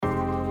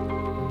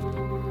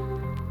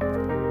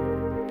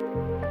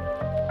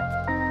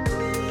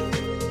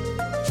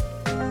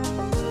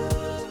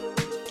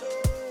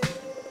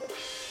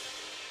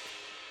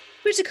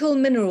Critical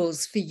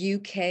minerals for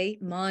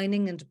UK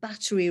mining and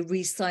battery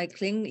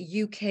recycling,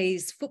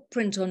 UK's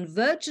footprint on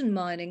virgin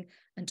mining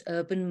and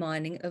urban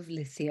mining of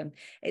lithium.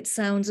 It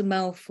sounds a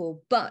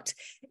mouthful, but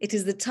it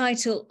is the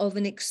title of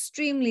an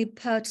extremely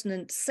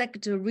pertinent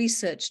sector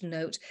research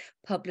note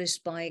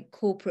published by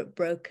corporate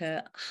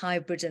broker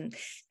Hybridan.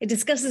 It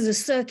discusses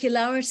the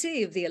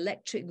circularity of the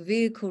electric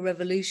vehicle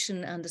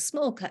revolution and the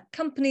small cap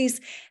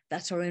companies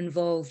that are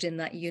involved in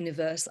that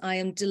universe. I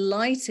am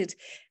delighted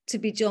to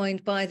be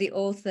joined by the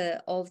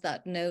author of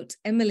that note,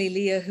 Emily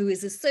Lear, who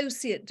is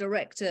Associate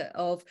Director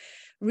of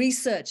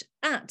Research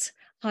at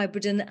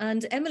Hybridan.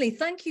 And Emily,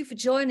 thank you for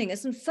joining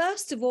us. And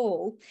first of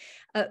all,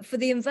 for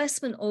the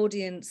investment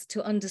audience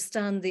to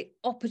understand the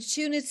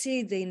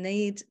opportunity, they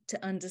need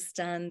to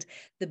understand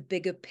the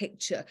bigger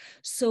picture.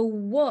 So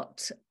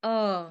what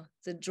are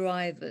the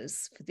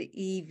drivers for the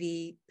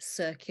EV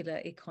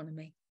circular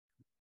economy?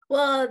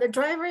 Well, the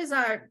drivers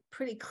are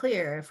pretty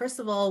clear. First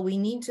of all, we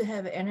need to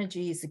have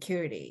energy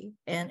security,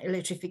 and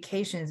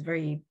electrification is a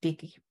very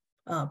big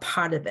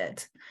part of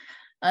it.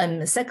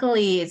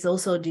 Secondly, it's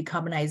also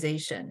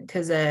decarbonization,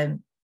 because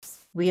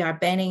we are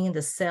banning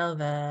the sale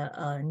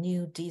of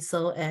new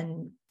diesel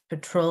and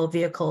petrol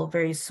vehicle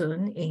very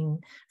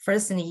soon,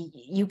 first in the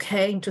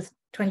UK in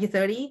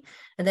 2030,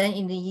 and then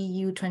in the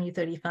EU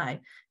 2035.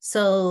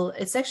 So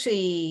it's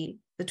actually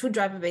the two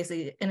drivers,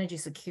 basically energy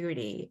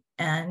security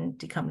and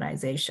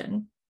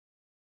decarbonization.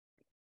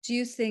 Do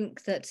you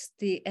think that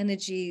the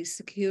energy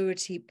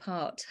security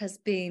part has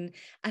been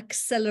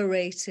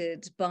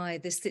accelerated by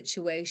the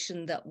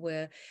situation that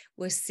we're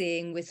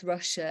seeing with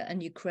Russia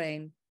and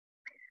Ukraine?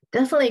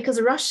 Definitely,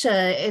 because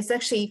Russia is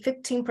actually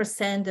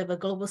 15% of a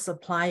global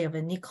supply of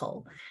a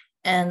nickel,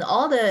 and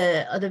all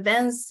the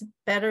advanced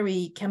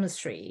battery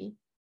chemistry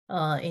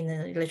in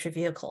an electric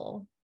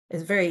vehicle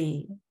is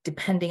very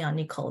depending on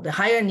nickel. The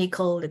higher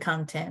nickel the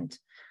content,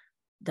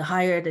 the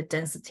higher the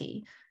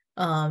density.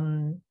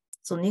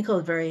 So nickel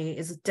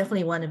is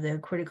definitely one of the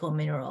critical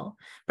mineral.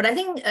 But I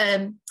think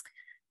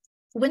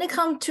when it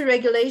comes to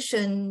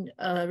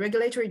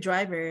regulatory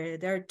driver,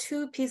 there are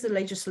two pieces of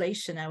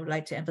legislation I would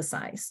like to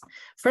emphasize.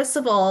 First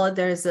of all,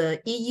 there's a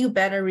EU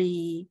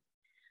battery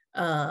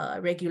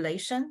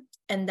regulation,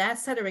 and that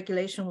set of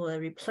regulation will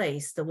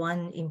replace the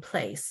one in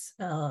place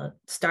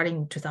starting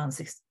in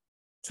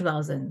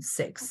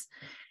 2006.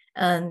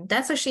 And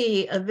that's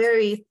actually a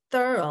very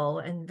thorough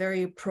and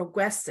very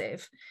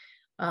progressive,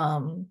 I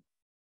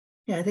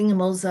think the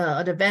most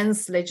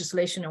advanced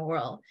legislation in the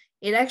world.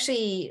 It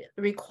actually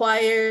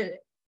requires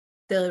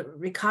the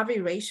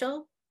recovery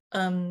ratio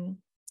for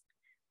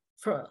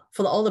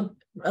all the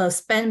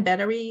spent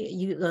battery,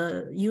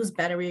 used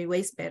battery,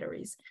 waste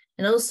batteries,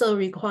 and also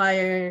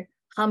require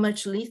how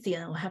much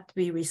lithium will have to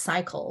be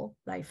recycled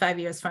like 5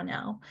 years from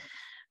now.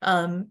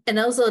 And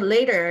also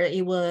later,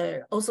 it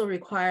will also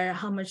require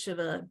how much of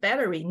a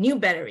battery, new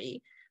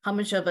battery, how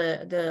much of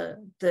the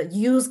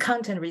used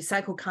content,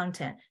 recycled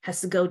content has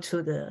to go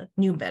to the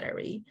new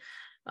battery.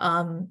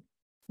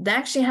 That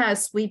actually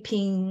has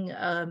sweeping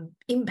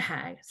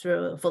impact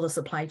for the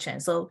supply chain.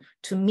 So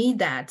to meet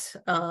that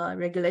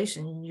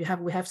regulation,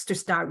 we have to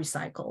start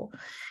recycle.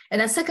 And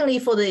then secondly,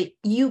 for the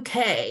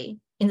UK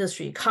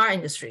industry, car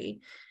industry,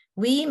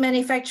 we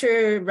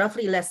manufacture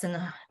roughly less than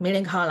 1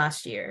 million cars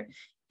last year.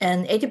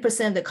 And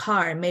 80% of the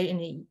car made in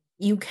the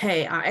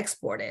UK are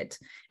exported,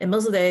 and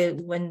most of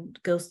it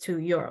goes to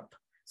Europe.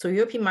 So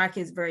European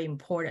market is very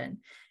important.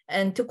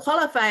 And to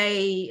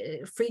qualify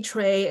free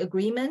trade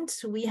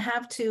agreement, we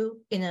have to,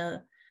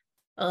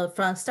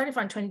 starting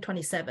from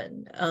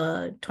 2027,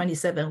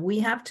 we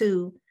have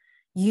to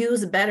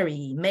use a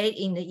battery made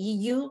in the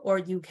EU or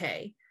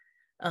UK.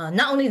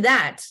 Not only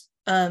that,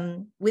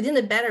 within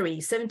the battery,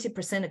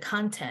 70% of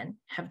content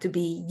have to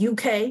be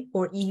UK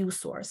or EU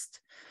sourced.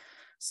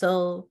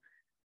 So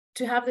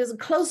to have this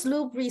closed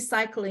loop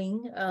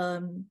recycling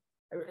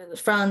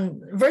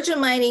from virgin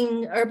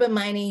mining, urban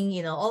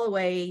mining, all the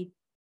way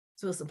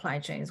to the supply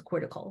chain is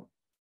critical.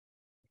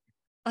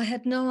 I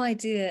had no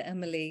idea,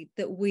 Emily,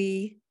 that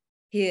we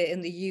here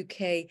in the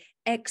UK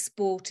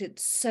exported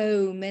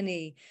so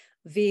many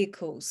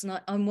vehicles. And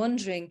I'm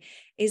wondering,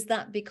 is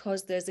that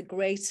because there's a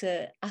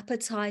greater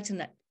appetite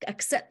and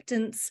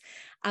acceptance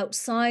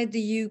outside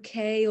the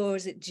UK, or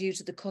is it due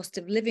to the cost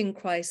of living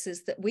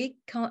crisis that we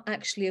can't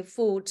actually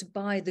afford to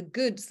buy the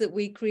goods that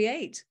we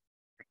create?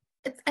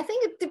 I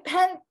think it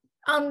depends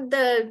on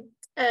the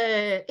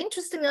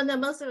interesting on the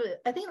most of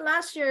it. I think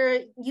last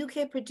year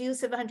UK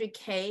produced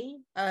 700K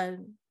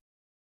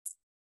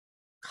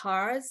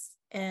cars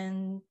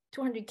and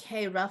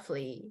 200K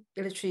roughly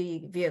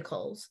electric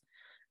vehicles,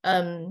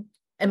 and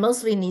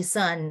mostly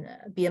Nissan,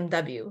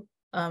 BMW.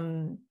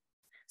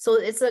 So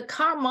it's a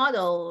car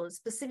model,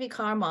 specific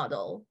car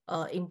model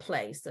in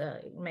place,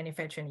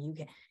 manufactured in the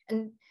UK.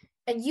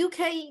 And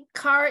UK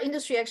car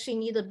industry actually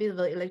need a bit of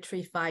an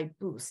electrified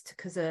boost,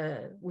 because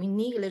we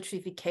need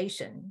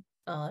electrification,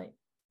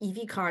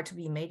 EV car to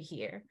be made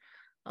here.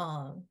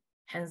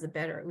 Hence the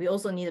battery. We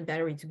also need a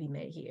battery to be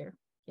made here.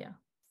 Yeah.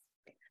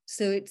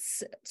 So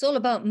it's all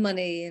about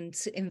money and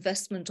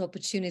investment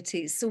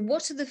opportunities. So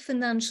what are the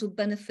financial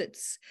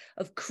benefits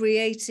of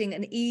creating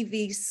an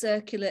EV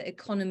circular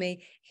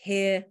economy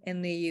here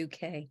in the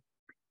UK?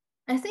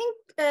 I think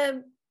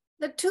the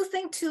two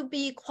things to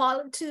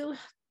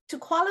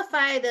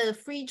qualify the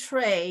free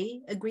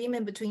trade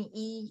agreement between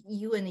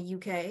EU and the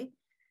UK,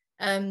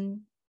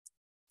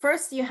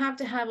 first you have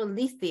to have a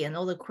lithium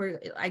or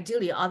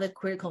ideally other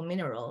critical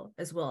mineral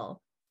as well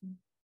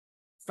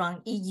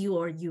from EU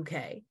or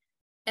UK.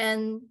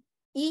 And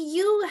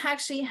EU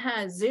actually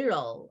has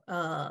zero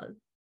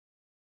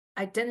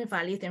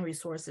identified lithium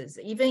resources.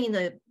 Even in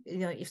the,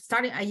 if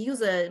starting, I use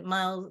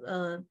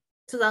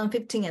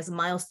 2015 as a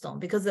milestone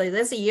because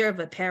that's a year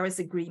of a Paris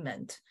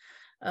Agreement,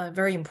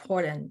 very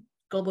important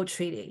global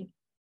treaty.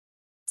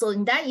 So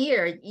in that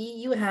year,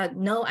 EU had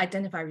no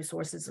identified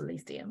resources of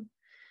lithium.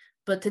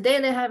 But today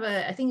they have,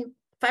 I think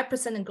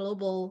 5% of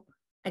global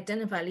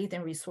identified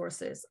lithium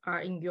resources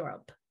are in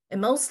Europe. And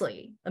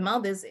mostly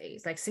among this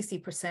is like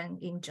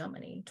 60% in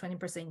Germany,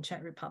 20% in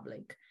Czech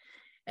Republic.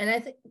 And I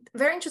think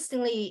very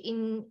interestingly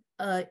in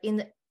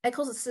the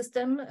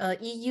ecosystem,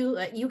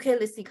 UK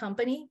listed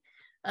company,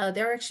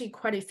 there are actually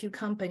quite a few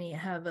companies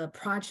have a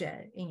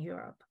project in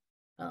Europe.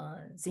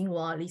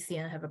 Xinhua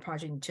Lithium have a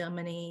project in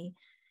Germany,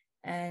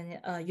 and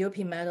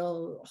European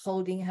Metal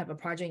Holding have a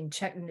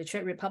project in the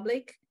Czech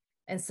Republic,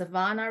 and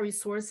Savannah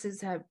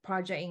Resources have a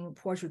project in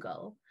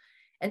Portugal.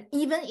 And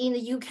even in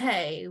the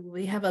UK,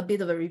 we have a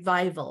bit of a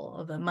revival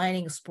of a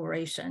mining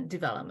exploration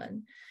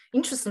development.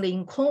 Interestingly,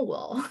 in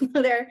Cornwall,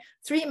 there are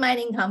 3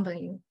 mining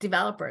company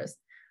developers.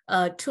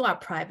 2 are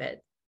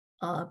private,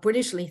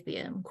 British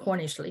Lithium,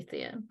 Cornish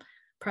Lithium,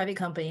 private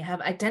company have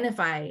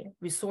identified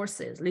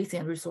resources,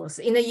 lithium resources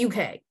in the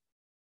UK.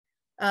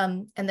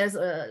 And there's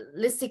a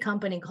listed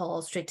company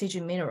called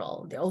Strategic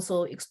Mineral. They're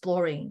also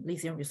exploring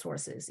lithium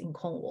resources in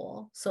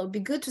Cornwall. So it'd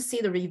be good to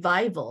see the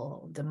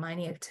revival of the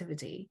mining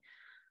activity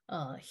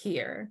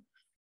here.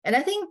 And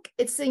I think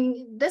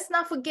let's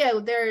not forget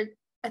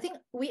I think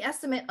we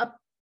estimate up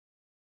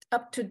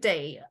to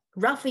date,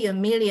 roughly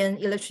 1 million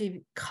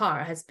electric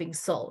car has been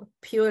sold,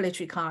 pure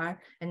electric car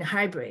and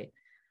hybrid,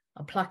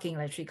 a plug-in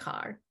electric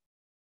car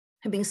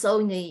have been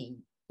sold in the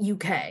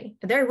UK.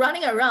 They're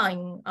running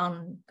around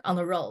on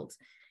the roads.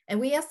 And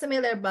we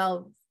estimate that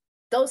about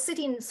those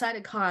sitting inside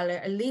the car,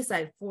 at least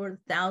like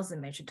 4,000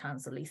 metric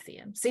tons of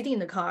lithium sitting in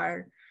the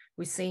car,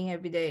 we're seeing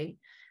every day.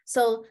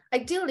 So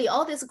ideally,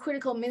 all this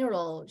critical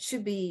mineral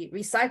should be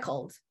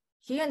recycled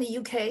here in the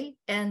UK.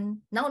 And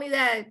not only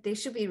that, they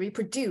should be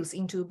reproduced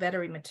into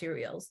battery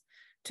materials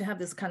to have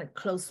this kind of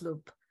closed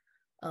loop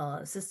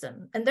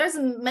system. And there's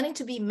many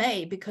to be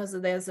made because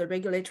there's a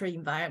regulatory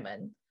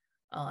environment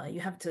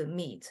you have to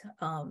meet.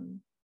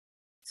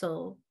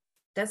 So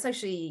that's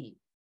actually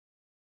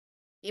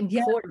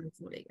important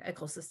for the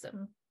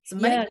ecosystem. So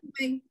many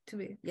to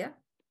be,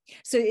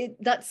 So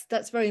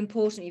that's very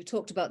important. You've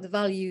talked about the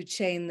value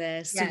chain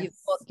there. So yes.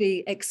 You've got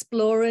the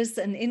explorers,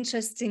 an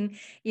interesting,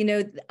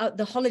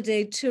 the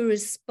holiday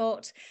tourist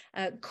spot.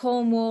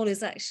 Cornwall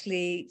is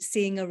actually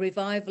seeing a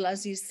revival,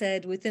 as you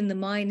said, within the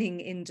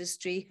mining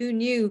industry. Who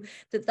knew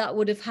that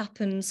would have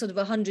happened sort of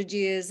 100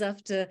 years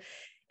after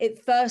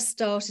it first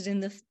started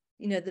in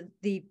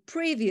the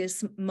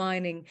previous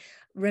mining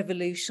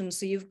revolution.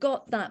 So you've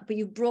got that, but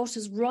you've brought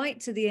us right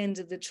to the end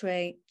of the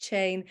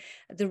chain,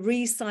 the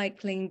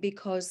recycling,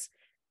 because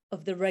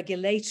of the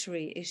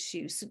regulatory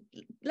issues. So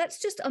let's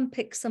just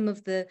unpick some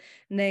of the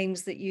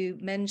names that you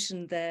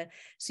mentioned there.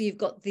 So you've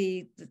got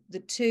the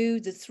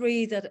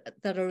 3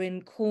 that are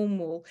in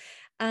Cornwall,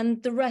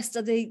 and the rest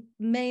are the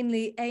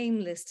mainly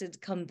AIM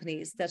listed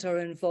companies that are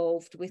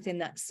involved within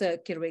that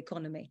circular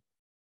economy.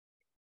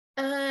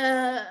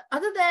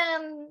 Other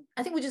than,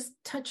 I think we just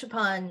touch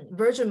upon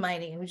virgin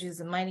mining, which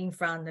is mining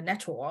from the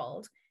natural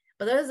world,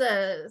 but there's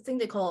a thing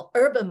they call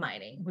urban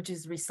mining, which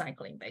is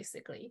recycling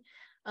basically.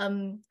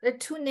 There are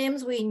 2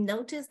 names we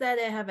noticed that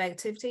they have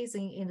activities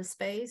in the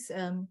space.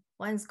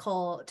 One is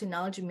called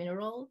Technology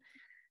Mineral.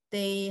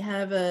 They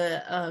have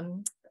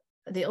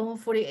they own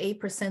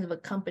 48% of a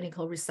company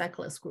called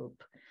Recyclers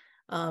Group.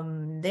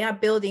 They are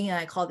building,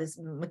 I call this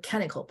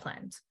mechanical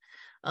plant.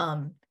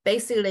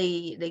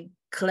 Basically, they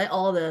collect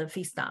all the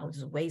feedstock, which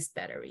is waste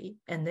battery,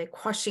 and they're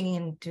crushing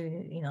into,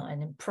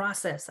 and then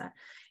process that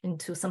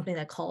into something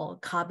they call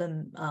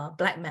carbon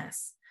black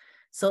mass.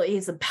 So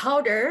it's a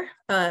powder.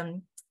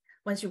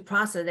 Once you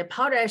process the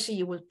powder, actually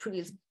you would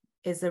produce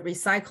is a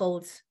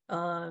recycled.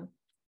 The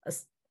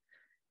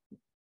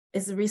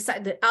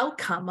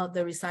outcome of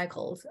the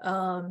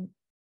recycled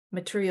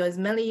material is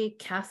mainly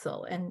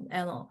cathode and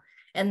anode.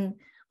 And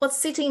what's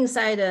sitting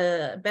inside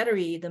the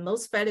battery, the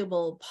most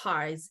valuable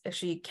part is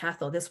actually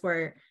cathode. That's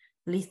where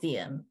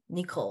lithium,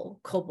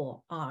 nickel,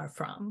 cobalt are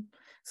from.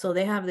 So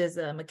they have this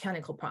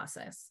mechanical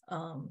process.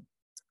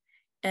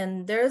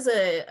 And there's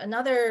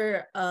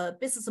another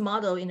business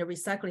model in the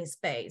recycling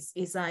space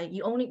is that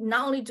you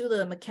not only do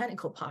the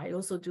mechanical part, you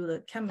also do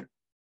the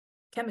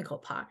chemical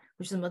part,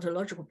 which is a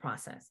metallurgical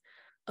process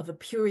of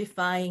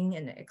purifying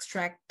and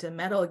extract the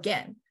metal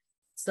again.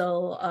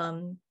 So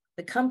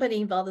the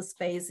company involved in the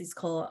space is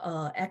called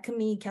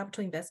Acme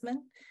Capital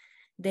Investment.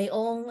 They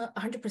own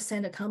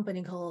 100% a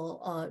company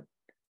called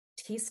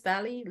Tees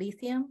Valley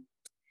Lithium.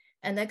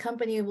 And that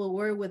company will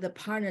work with a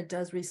partner that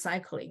does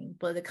recycling.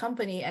 But the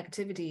company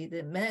activity,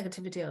 the main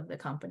activity of the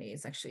company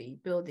is actually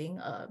building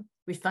a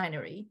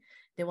refinery.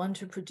 They want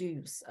to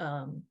produce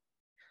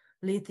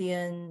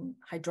lithium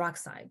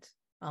hydroxide.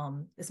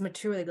 This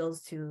material that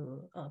goes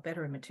to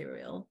battery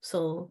material.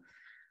 So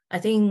I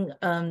think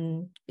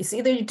it's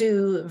either you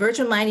do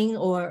virgin mining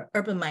or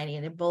urban mining,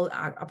 and they both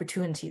are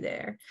opportunity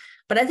there.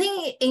 But I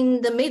think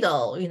in the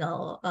middle, you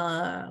know,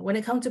 when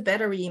it comes to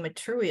battery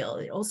material,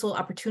 also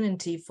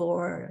opportunity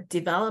for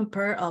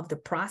developer of the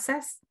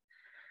process.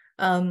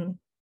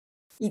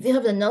 If you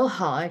have the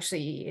know-how,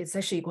 actually, it's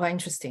actually quite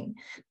interesting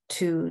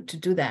to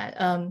do that.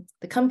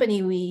 The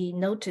company we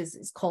noticed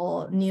is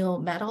called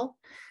Neometal.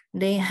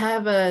 They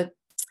have a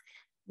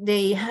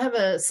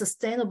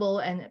sustainable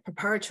and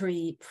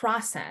proprietary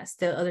process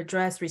that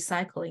address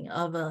recycling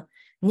of a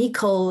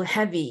nickel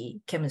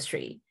heavy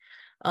chemistry.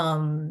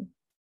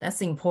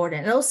 That's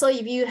important. And also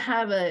if you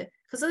have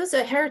because there's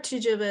a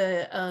heritage of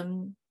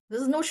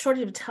there's no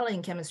shortage of talent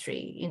in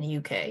chemistry in the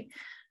UK.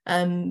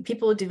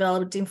 People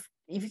develop,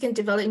 if you can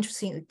develop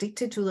interesting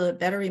addicted to the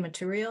battery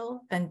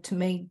material and to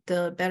make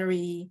the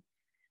battery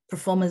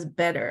performance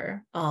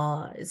better,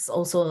 it's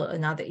also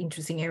another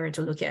interesting area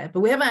to look at.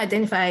 But we haven't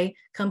identified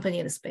company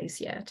in the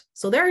space yet.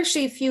 So there are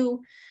actually a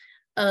few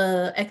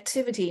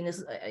activity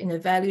in the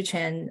value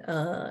chain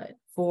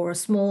for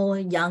small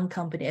young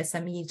company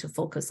SME to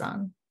focus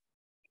on.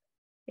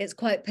 It's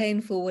quite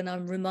painful when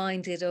I'm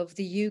reminded of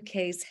the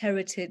UK's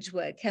heritage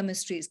where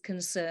chemistry is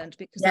concerned,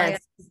 because yes.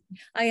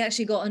 I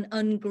actually got an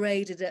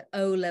ungraded at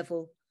O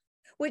level,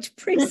 which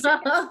precedes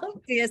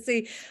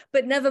DSE,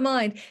 but never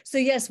mind. So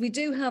yes, we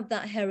do have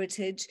that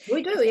heritage.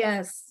 We do,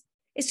 yes.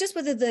 It's just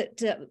whether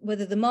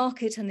the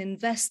market and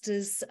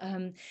investors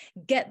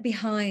get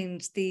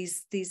behind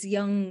these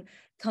young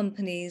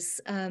companies.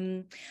 I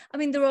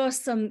mean, there are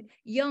some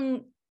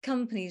young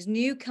companies,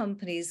 new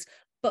companies,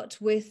 but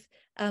with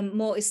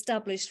more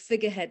established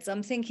figureheads.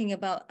 I'm thinking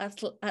about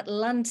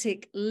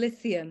Atlantic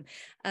Lithium,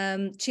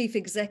 chief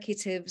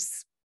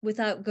executives,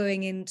 without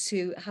going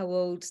into how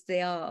old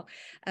they are.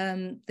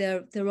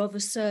 They're of a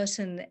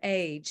certain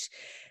age.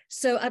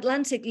 So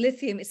Atlantic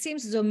Lithium, it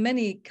seems as though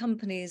many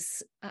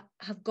companies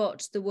have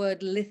got the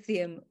word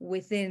lithium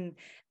within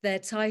their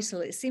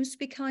title. It seems to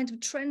be kind of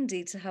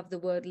trendy to have the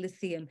word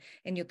lithium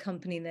in your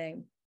company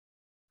name.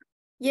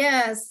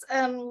 Yes.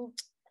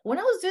 When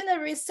I was doing the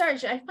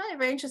research, I find it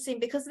very interesting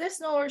because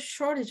there's no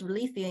shortage of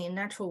lithium in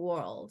natural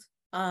world.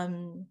 But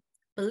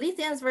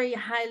lithium is very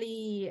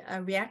highly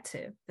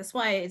reactive. That's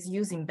why it's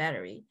used in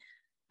battery.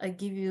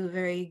 Give you a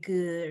very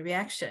good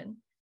reaction.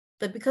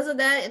 But because of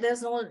that,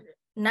 there's no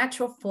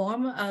natural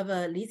form of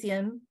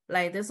lithium.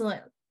 Like there's no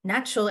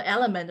natural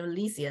element of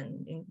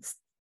lithium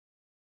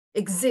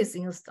exists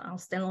in a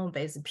standalone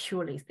base,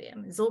 pure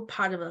lithium. It's all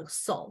part of a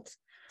salt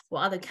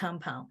or other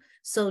compound.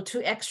 So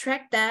to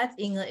extract that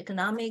in an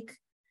economic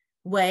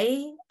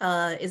way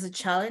is a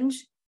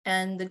challenge.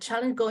 And the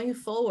challenge going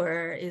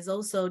forward is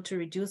also to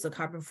reduce the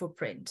carbon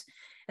footprint.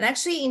 And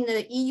actually in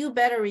the EU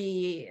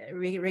battery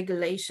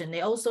regulation, they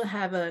also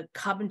have a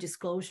carbon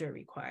disclosure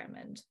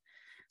requirement.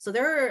 So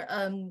there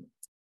are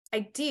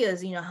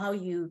ideas, you know, how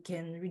you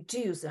can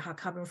reduce the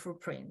carbon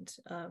footprint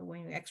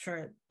when you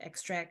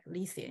extract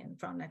lithium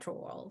from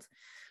natural world.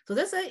 So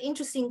that's an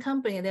interesting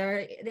company.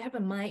 They have a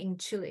mine in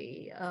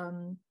Chile.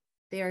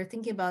 They are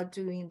thinking about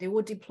they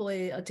will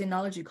deploy a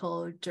technology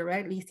called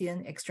direct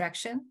lithium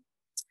extraction.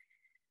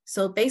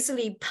 So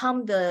basically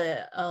pump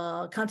the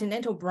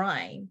continental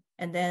brine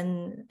and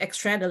then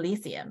extract the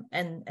lithium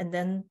and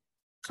then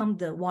pump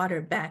the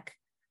water back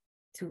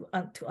to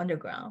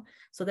underground.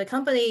 So the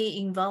company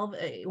involved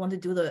want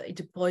to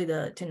deploy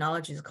the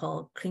technologies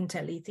called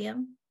Cleantech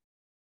Lithium.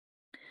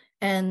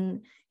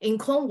 And in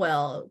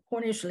Cornwall,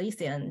 Cornish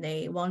Lithium,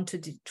 they want to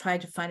try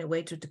to find a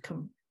way to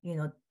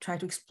try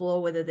to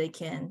explore whether they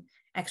can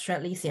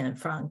extract lithium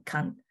from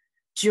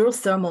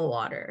geothermal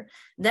water.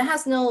 That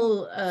has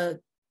no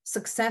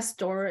success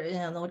story,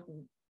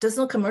 there's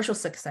no commercial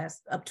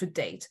success up to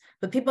date,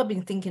 but people have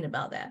been thinking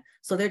about that.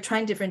 So they're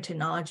trying different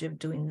technology of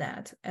doing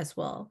that as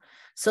well.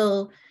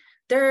 So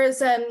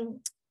there's a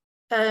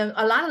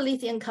lot of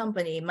lithium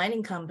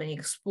mining company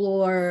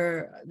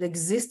explore the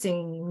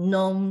existing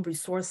known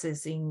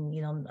resources in,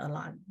 a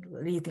lot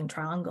lithium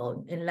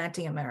triangle in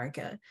Latin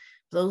America,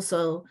 but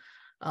also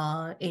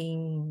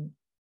in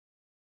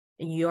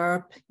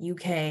Europe,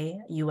 UK,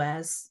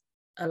 US,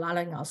 a lot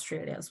in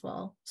Australia as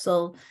well.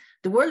 So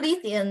the word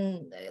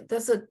lithium,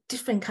 there's a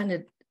different kind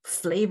of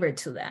flavor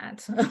to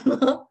that,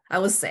 I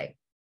would say.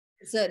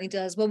 It certainly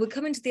does. Well, we're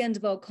coming to the end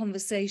of our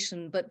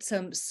conversation, but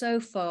so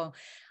far,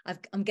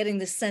 I'm getting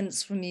the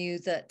sense from you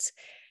that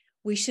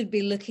we should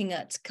be looking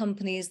at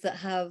companies that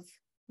have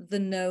the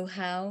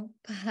know-how,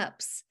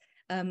 perhaps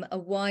a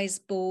wise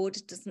board.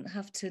 Doesn't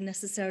have to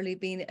necessarily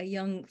be a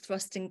young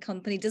thrusting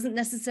company, doesn't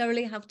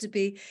necessarily have to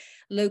be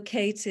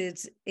located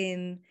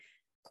in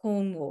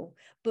Cornwall,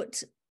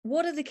 but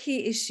What are the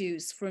key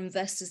issues for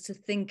investors to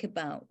think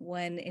about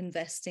when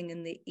investing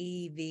in the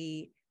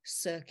EV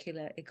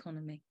circular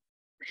economy?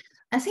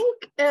 I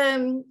think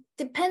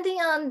depending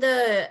on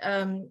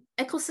the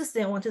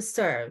ecosystem I want to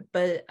serve,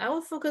 but I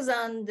will focus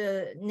on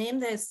the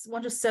name that I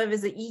want to serve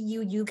as the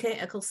EU-UK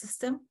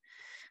ecosystem.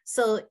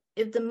 So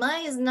if the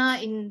mine is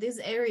not in this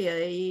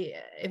area,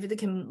 if they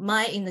can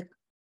mine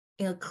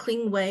in a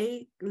clean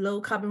way,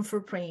 low carbon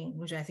footprint,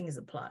 which I think is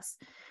a plus.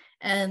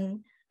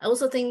 And I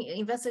also think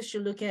investors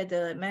should look at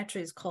the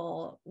metrics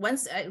called,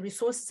 once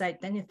resources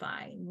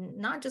identified,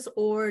 not just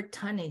ore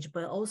tonnage,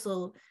 but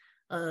also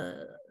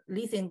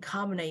lithium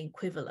carbonate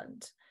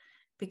equivalent,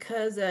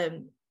 because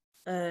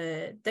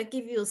that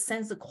gives you a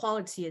sense of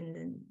quality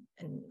and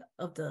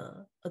of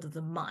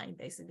the mine,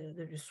 basically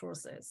the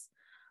resources.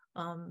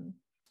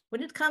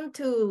 When it comes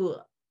to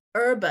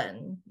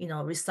urban,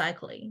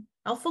 recycling,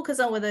 I'll focus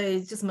on whether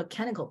it's just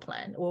mechanical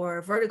plant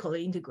or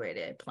vertically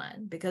integrated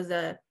plant, because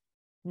the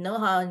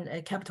know-how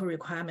and capital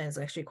requirements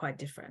are actually quite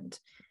different.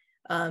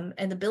 And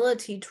the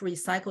ability to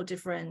recycle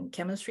different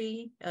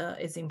chemistry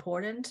is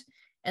important.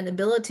 And the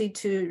ability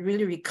to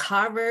really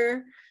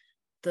recover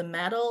the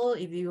metal,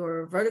 if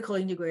you're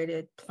vertically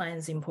integrated plant,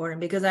 is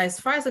important, because as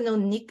far as I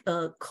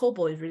know,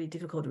 cobalt is really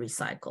difficult to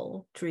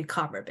recycle, to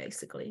recover,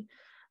 basically.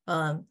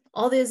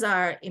 All these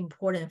are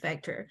important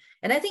factors.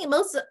 And I think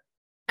most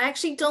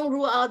actually don't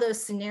rule out the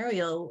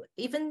scenario.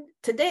 Even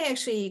today,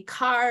 actually,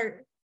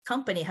 car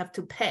company have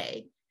to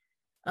pay.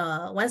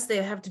 Once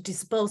they have to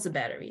dispose the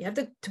battery, you have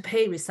to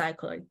pay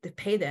recycler, to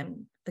pay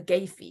them a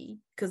gate fee,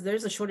 because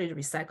there's a shortage of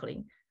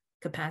recycling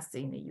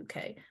capacity in the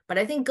UK. But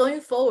I think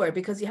going forward,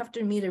 because you have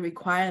to meet a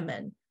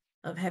requirement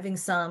of having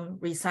some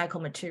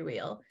recycled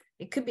material,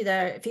 it could be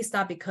that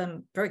feedstock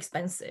become very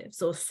expensive.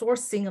 So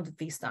sourcing of the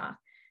feedstock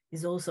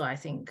is also, I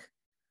think,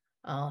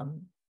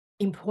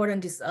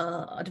 important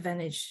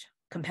advantage,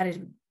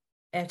 competitive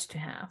edge to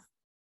have.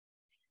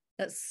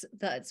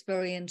 That's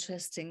very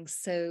interesting.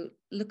 So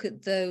look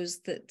at those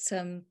that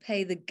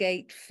pay the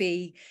gate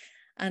fee,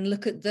 and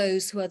look at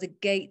those who are the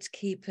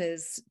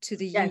gatekeepers to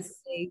the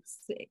UK's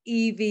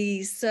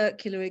EV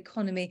circular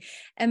economy.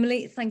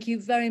 Emily, thank you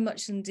very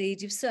much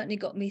indeed. You've certainly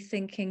got me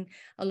thinking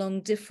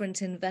along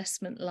different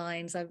investment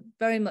lines. I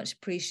very much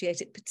appreciate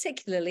it,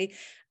 particularly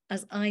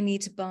as I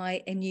need to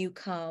buy a new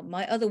car.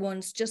 My other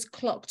one's just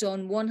clocked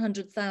on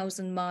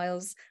 100,000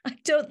 miles. I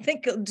don't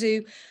think it'll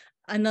do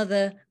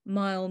another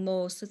mile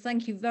more. So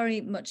thank you very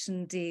much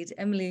indeed.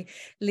 Emily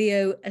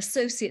Liu,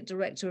 Associate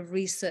Director of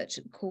Research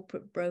at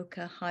corporate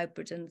broker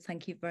Hybridan.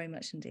 Thank you very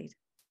much indeed.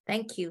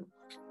 Thank you.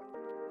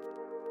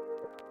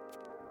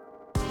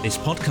 This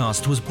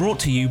podcast was brought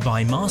to you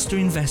by Master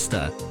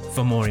Investor.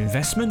 For more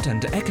investment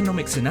and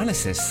economics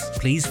analysis,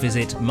 please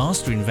visit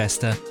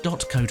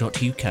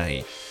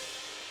masterinvestor.co.uk.